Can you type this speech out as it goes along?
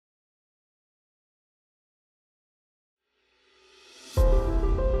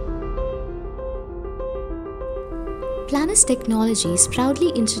Planus Technologies proudly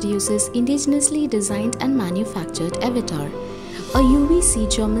introduces indigenously designed and manufactured EVITAR, a UV-C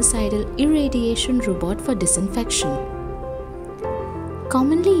Germicidal Irradiation Robot for disinfection.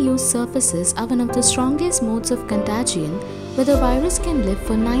 Commonly used surfaces are one of the strongest modes of contagion where the virus can live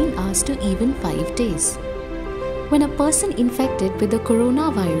for 9 hours to even 5 days. When a person infected with the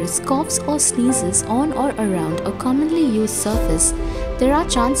coronavirus coughs or sneezes on or around a commonly used surface, there are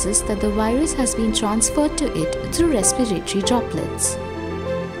chances that the virus has been transferred to it through respiratory droplets.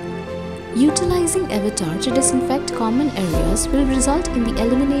 Utilizing EVITAR to disinfect common areas will result in the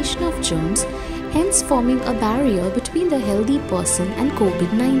elimination of germs, hence forming a barrier between the healthy person and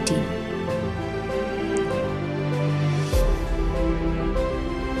COVID-19.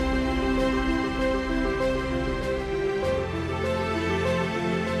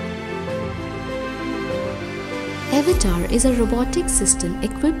 EVITAR is a robotic system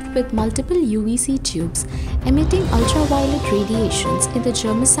equipped with multiple UV-C tubes emitting ultraviolet radiations in the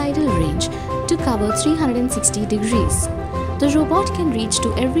germicidal range to cover 360 degrees. The robot can reach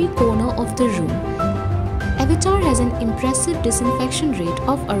to every corner of the room. EVITAR has an impressive disinfection rate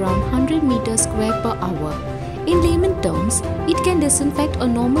of around 100 meters square per hour. In layman terms, it can disinfect a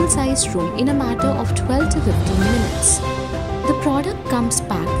normal-sized room in a matter of 12 to 15 minutes. The product comes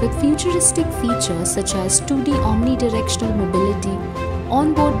packed with futuristic features such as 2D omnidirectional mobility,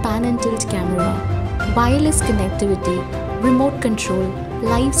 onboard pan and tilt camera, wireless connectivity, remote control,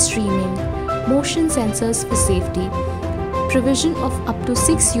 live streaming, motion sensors for safety, provision of up to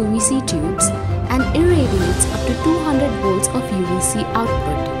 6 UV-C tubes, and irradiates up to 200 volts of UV-C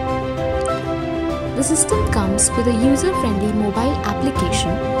output. The system comes with a user-friendly mobile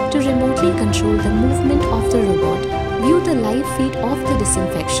application to remotely control the movement of the robot, view the live feed of the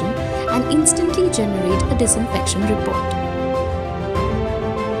disinfection, and instantly generate a disinfection report.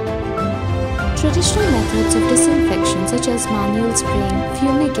 Traditional methods of disinfection such as manual spraying,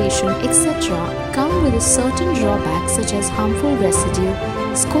 fumigation, etc. come with a certain drawbacks such as harmful residue,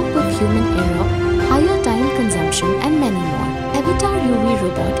 scope of human error, higher time consumption, and many more. EVITAR UV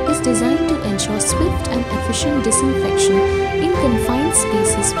robot is designed to ensure swift and efficient disinfection in confined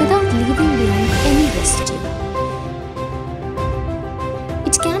spaces without leaving behind any residue.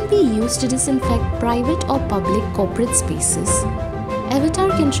 It can be used to disinfect private or public corporate spaces. EVITAR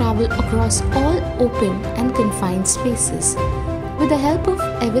can travel across all open and confined spaces. With the help of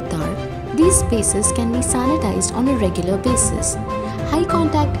EVITAR, these spaces can be sanitized on a regular basis. High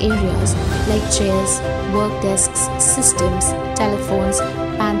contact areas like chairs, work desks, systems, telephones,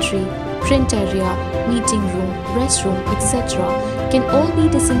 pantry, print area, meeting room, restroom, etc. can all be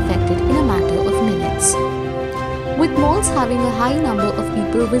disinfected in a matter of minutes. With malls having a high number of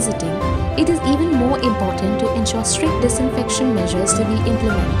people visiting, it is even more important to ensure strict disinfection measures to be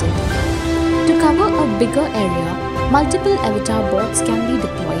implemented. To cover a bigger area, multiple EVITAR bots can be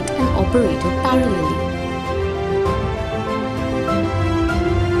deployed and operated parallelly.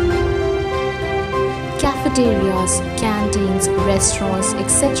 Cafeterias, canteens, restaurants,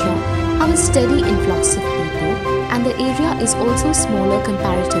 etc. have a steady influx of people, and the area is also smaller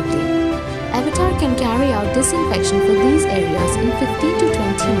comparatively. EVITAR can carry out disinfection for these areas in 15 to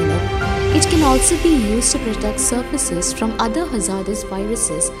 20 minutes. It can also be used to protect surfaces from other hazardous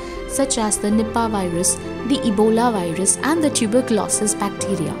viruses such as the Nipah virus, the Ebola virus, and the tuberculosis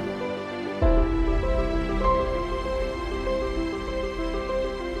bacteria.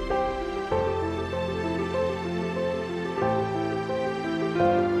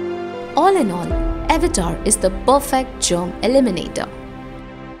 All in all, EVITAR is the perfect germ eliminator.